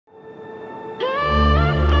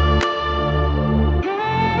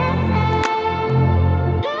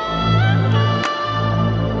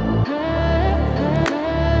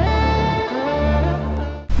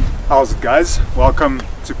How's it, guys? Welcome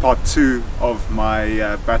to part 2 of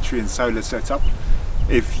my battery and solar setup.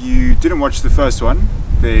 If you didn't watch the first one,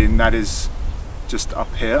 then that is just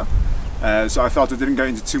up here. So I felt I didn't go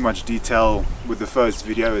into too much detail with the first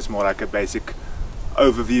video. It's more like a basic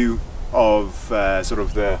overview of sort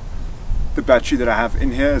of the battery that I have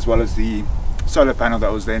in here, as well as the solar panel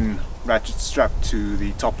that was then ratchet strapped to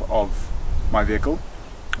the top of my vehicle.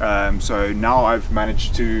 So now I've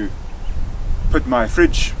managed to put my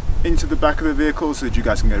fridge into the back of the vehicle so that you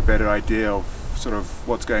guys can get a better idea of sort of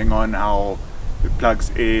what's going on, how it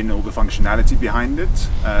plugs in, all the functionality behind it.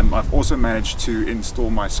 I've also managed to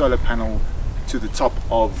install my solar panel to the top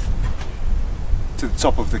of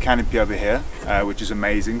the canopy over here, which is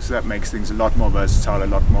amazing. So that makes things a lot more versatile, a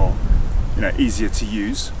lot more easier to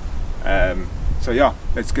use. So yeah,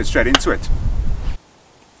 let's get straight into it.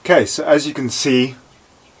 Okay, so as you can see,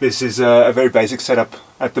 this is a very basic setup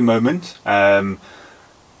at the moment.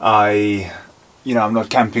 I'm not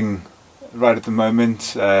camping right at the moment,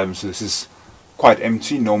 so this is quite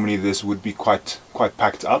empty. Normally this would be quite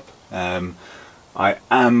packed up. I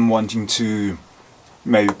am wanting to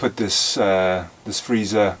maybe put this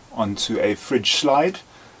freezer onto a fridge slide,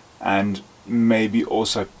 and maybe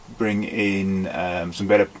also bring in some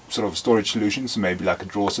better sort of storage solutions, so maybe like a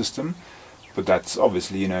drawer system. But that's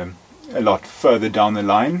obviously a lot further down the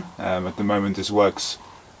line. At the moment this works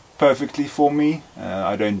perfectly for me.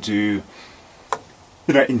 I don't do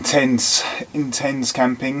intense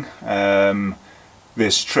camping.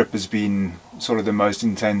 This trip has been sort of the most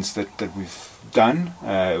intense that we've done.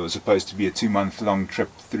 It was supposed to be a 2-month-long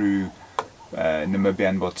trip through Namibia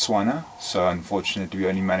and Botswana, so unfortunately we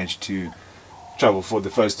only managed to travel for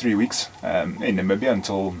the first 3 weeks in Namibia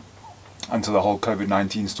until the whole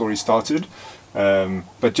COVID-19 story started.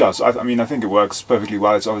 But yes, I think it works perfectly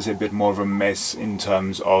well. It's obviously a bit more of a mess in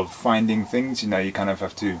terms of finding things. You kind of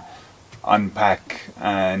have to unpack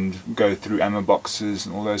and go through ammo boxes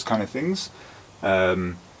and all those kind of things.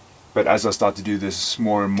 But as I start to do this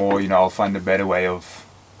more and more, I'll find a better way of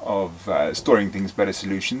storing things, better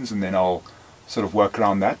solutions, and then I'll sort of work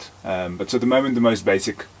around that. But so at the moment, the most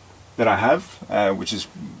basic that I have, which is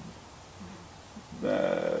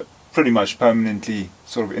pretty much permanently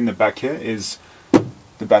sort of in the back here, is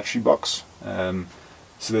the battery box. So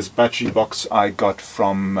this battery box I got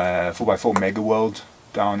from 4x4 Mega World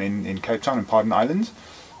down in Cape Town, in Pardon Island.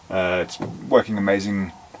 It's working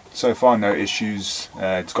amazing so far, no issues.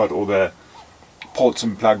 It's got all the ports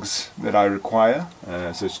and plugs that I require.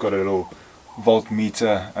 So it's got a little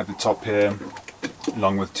voltmeter at the top here,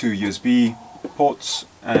 along with 2 USB ports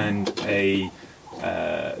and a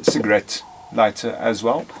cigarette lighter as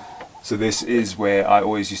well. So this is where I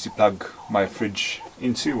always used to plug my fridge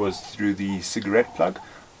into, was through the cigarette plug.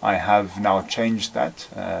 I have now changed that,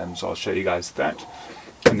 so I'll show you guys that.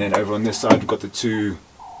 And then over on this side we've got the two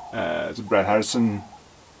Brad Harrison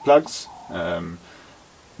plugs,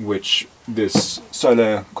 which this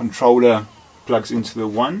solar controller plugs into the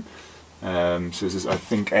one. So this is, I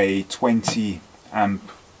think, a 20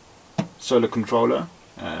 amp solar controller,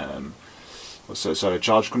 also solar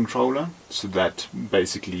charge controller. So that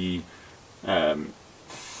basically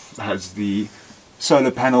has the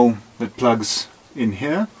solar panel that plugs in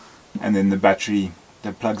here, and then the battery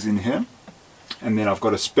that plugs in here. And then I've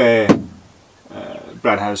got a spare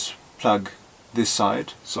Brad Harris plug this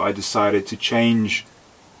side, so I decided to change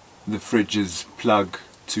the fridge's plug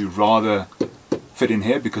to rather fit in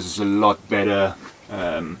here, because it's a lot better,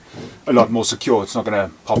 a lot more secure. It's not going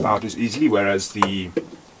to pop out as easily, whereas the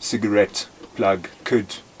cigarette plug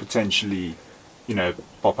could potentially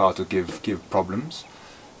pop out or give problems.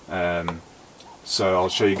 So I'll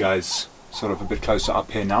show you guys sort of a bit closer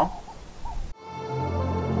up here now.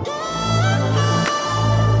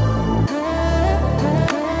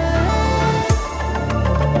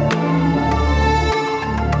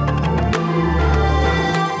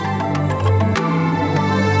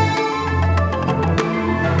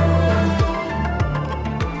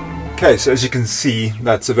 Okay, so as you can see,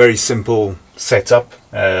 that's a very simple setup.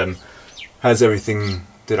 Has everything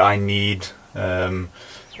that I need, and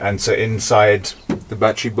so inside the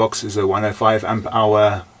battery box is a 105 amp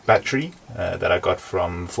hour battery that I got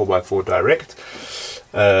from 4x4 Direct.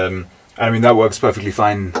 I mean, that works perfectly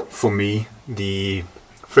fine for me. The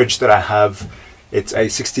fridge that I have, it's a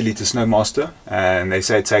 60-litre Snowmaster, and they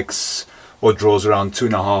say it takes or draws around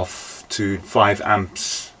 2.5 to 5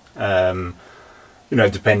 amps,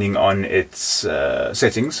 depending on its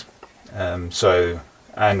settings.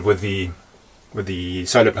 And with the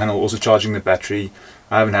solar panel also charging the battery,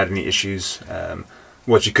 I haven't had any issues.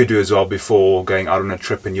 What you could do as well before going out on a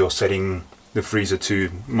trip and you're setting the freezer to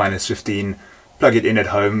 -15, plug it in at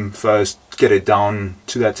home first, get it down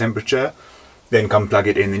to that temperature, then come plug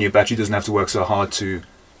it in. Then your battery doesn't have to work so hard to,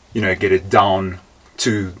 you know, get it down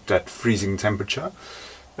to that freezing temperature.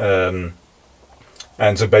 And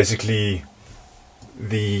so basically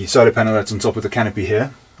the solar panel that's on top of the canopy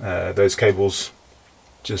here, those cables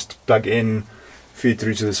just plug in, feed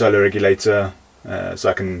through to the solar regulator, so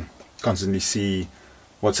I can constantly see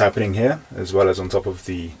what's happening here, as well as on top of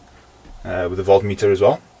the with the voltmeter as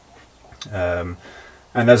well. And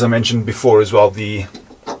as I mentioned before as well, the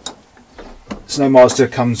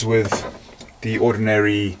Snowmaster comes with the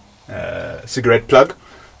ordinary cigarette plug,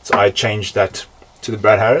 so I changed that to the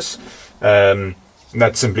Brad Harris. And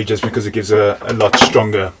that's simply just because it gives a lot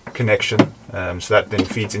stronger connection. So that then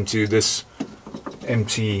feeds into this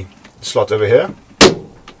empty slot over here,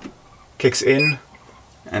 kicks in,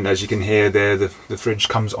 and as you can hear there, the fridge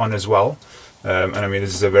comes on as well. And I mean,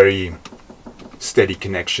 this is a very steady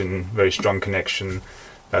connection, very strong connection.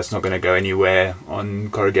 That's not going to go anywhere on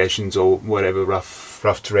corrugations or whatever rough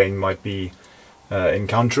terrain might be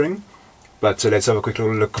encountering. But so let's have a quick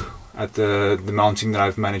little look at the mounting that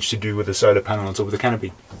I've managed to do with the solar panel on top of the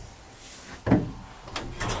canopy.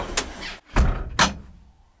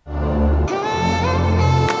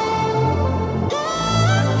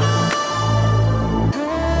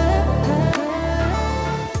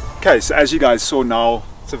 Okay, so as you guys saw now,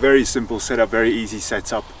 it's a very simple setup, very easy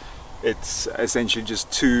setup. It's essentially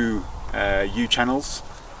just two U-channels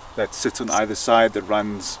that sit on either side, that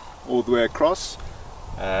runs all the way across,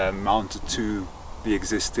 mounted to the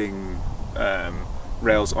existing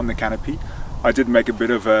rails on the canopy. I did make a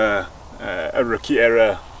bit of a rookie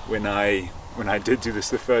error when I did do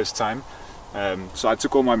this the first time. So I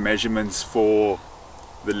took all my measurements for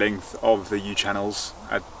the length of the U-channels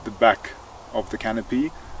at the back of the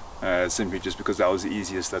canopy, simply just because that was the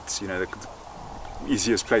easiest. That's, you know, the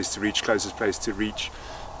easiest place to reach, closest place to reach.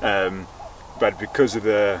 But because of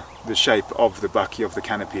the shape of the bakkie of the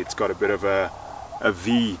canopy, it's got a bit of a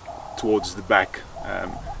V towards the back.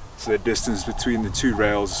 So the distance between the two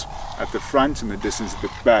rails at the front and the distance at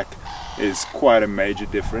the back is quite a major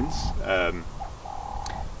difference.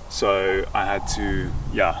 So I had to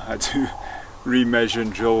remeasure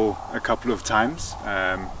and drill a couple of times,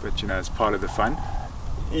 but you know, it's part of the fun.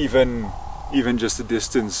 Even just the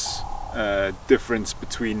distance difference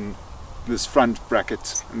between this front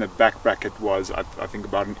bracket and the back bracket was, I think,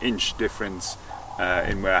 about an inch difference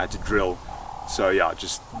in where I had to drill. So yeah,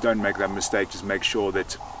 just don't make that mistake. Just make sure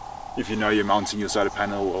that if you know you're mounting your solar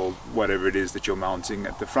panel or whatever it is that you're mounting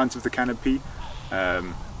at the front of the canopy,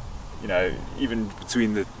 you know, even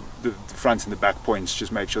between the front and the back points,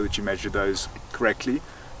 just make sure that you measure those correctly,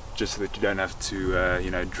 just so that you don't have to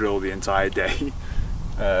you know, drill the entire day.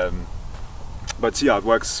 But yeah, it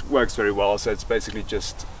works very well. So it's basically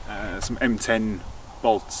just some M10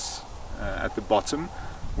 bolts at the bottom,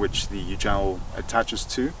 which the U-channel attaches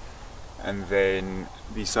to, and then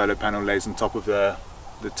the solar panel lays on top of the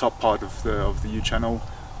top part of the U-channel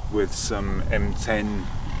with some M10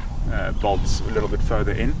 bolts a little bit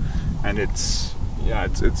further in, and it's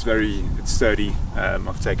sturdy.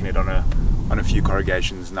 I've taken it on a few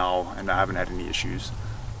corrugations now, and I haven't had any issues.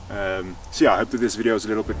 So yeah, I hope that this video is a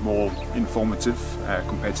little bit more informative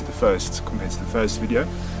compared to the first video,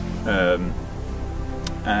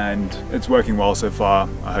 and it's working well so far.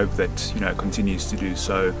 I hope that, you know, it continues to do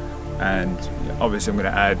so, and obviously I'm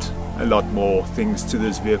going to add a lot more things to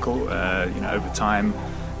this vehicle, you know, over time,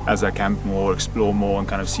 as I camp more, explore more, and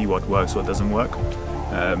kind of see what works, what doesn't work.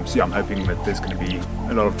 So yeah, I'm hoping that there's going to be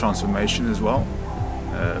a lot of transformation as well.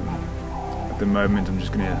 At the moment, I'm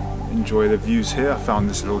just going to enjoy the views here. I found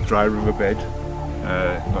this little dry riverbed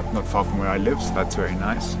not far from where I live, so that's very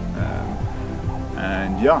nice.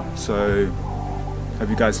 And yeah, so hope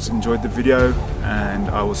you guys enjoyed the video, and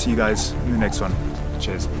I will see you guys in the next one.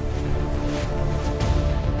 Cheers.